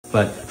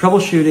But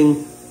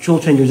troubleshooting tool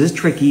changers is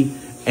tricky,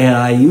 and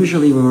I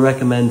usually would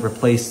recommend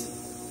replace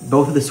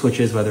both of the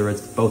switches, whether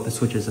it's both the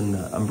switches in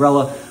the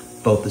umbrella,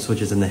 both the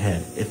switches in the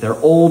head. If they're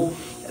old,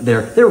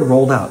 they're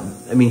rolled out.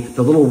 I mean,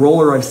 the little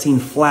roller I've seen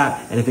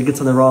flat, and if it gets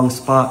in the wrong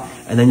spot,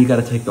 and then you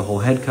got to take the whole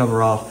head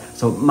cover off.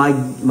 So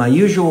my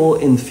usual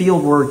in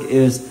field work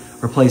is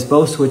replace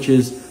both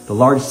switches, the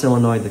large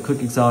solenoid, the quick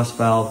exhaust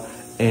valve,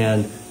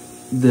 and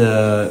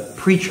the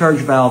pre-charge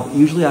valve.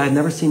 Usually I've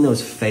never seen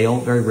those fail.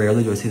 Very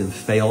rarely do I see them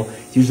fail.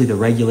 It's usually the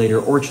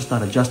regulator, or it's just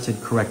not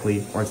adjusted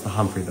correctly, or it's the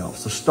Humphrey valve.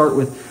 So start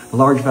with the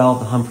large valve,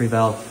 the Humphrey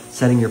valve,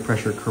 setting your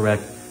pressure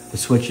correct, the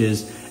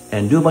switches,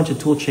 and do a bunch of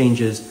tool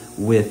changes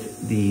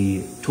with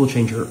the tool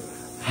changer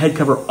head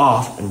cover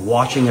off and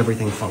watching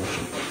everything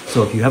function.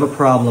 So if you have a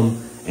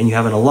problem and you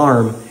have an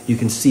alarm, you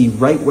can see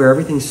right where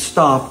everything's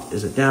stopped.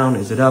 Is it down?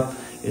 Is it up?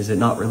 Is it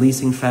not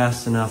releasing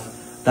fast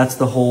enough? That's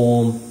the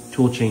whole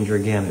tool changer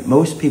gamut.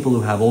 Most people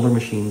who have older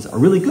machines are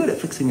really good at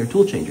fixing their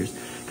tool changers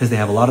because they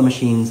have a lot of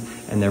machines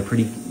and they're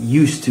pretty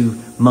used to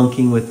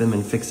monkeying with them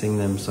and fixing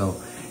them. So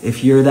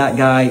if you're that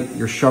guy,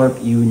 you're sharp,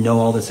 you know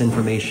all this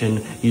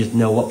information, you just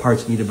know what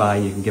parts you need to buy,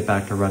 you can get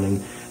back to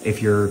running.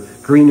 If you're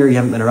greener, you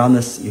haven't been around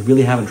this, you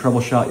really haven't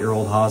troubleshot your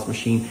old Haas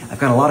machine, I've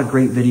got a lot of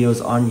great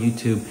videos on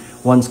YouTube.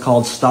 One's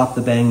called Stop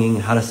the Banging,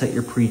 How to Set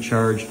Your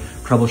Pre-Charge,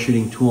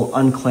 Troubleshooting Tool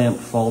Unclamp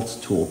Faults,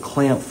 Tool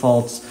Clamp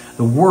Faults.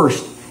 The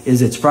worst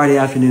is it's Friday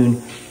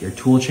afternoon, your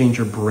tool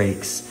changer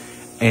breaks,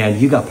 and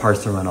you got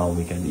parts to run all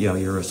weekend. You know,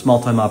 you're a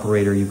small-time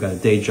operator, you've got a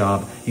day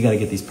job, you got to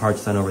get these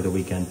parts done over the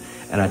weekend.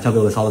 And I tell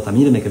people this all the time,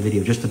 you need to make a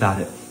video just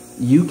about it.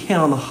 You can,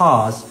 on the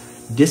Haas,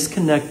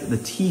 disconnect the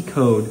T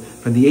code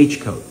from the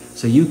H code.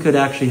 So you could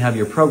actually have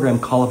your program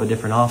call up a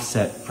different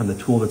offset from the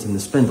tool that's in the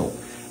spindle.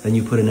 Then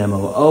you put an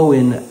MOO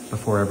in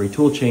before every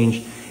tool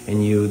change,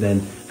 and you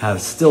then have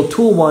still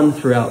tool 1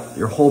 throughout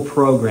your whole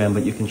program,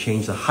 but you can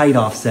change the height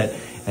offset,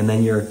 and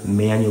then you're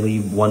manually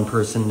one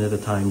person at a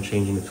time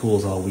changing the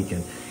tools all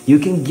weekend. You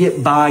can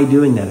get by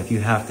doing that if you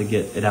have to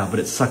get it out, but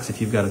it sucks if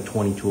you've got a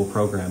 20 tool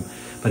program.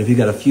 But if you've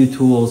got a few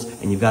tools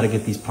and you've got to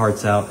get these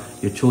parts out,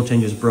 your tool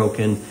changer's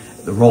broken,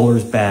 the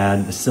roller's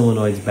bad, the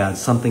solenoid's bad,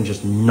 something's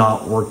just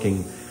not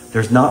working.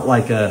 There's not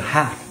like a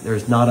hack.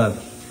 There's not a,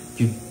 if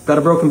you've got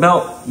a broken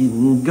belt,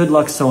 good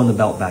luck sewing the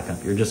belt back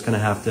up. You're just going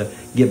to have to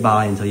get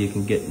by until you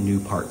can get new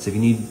parts. If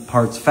you need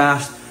parts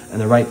fast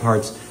and the right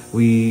parts,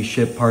 we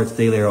ship parts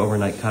daily. Our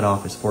overnight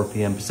cutoff is 4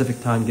 p.m.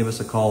 Pacific time. Give us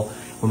a call.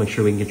 We'll make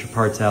sure we can get your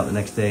parts out the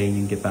next day and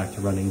you can get back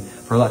to running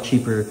for a lot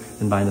cheaper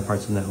than buying the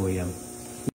parts from the OEM.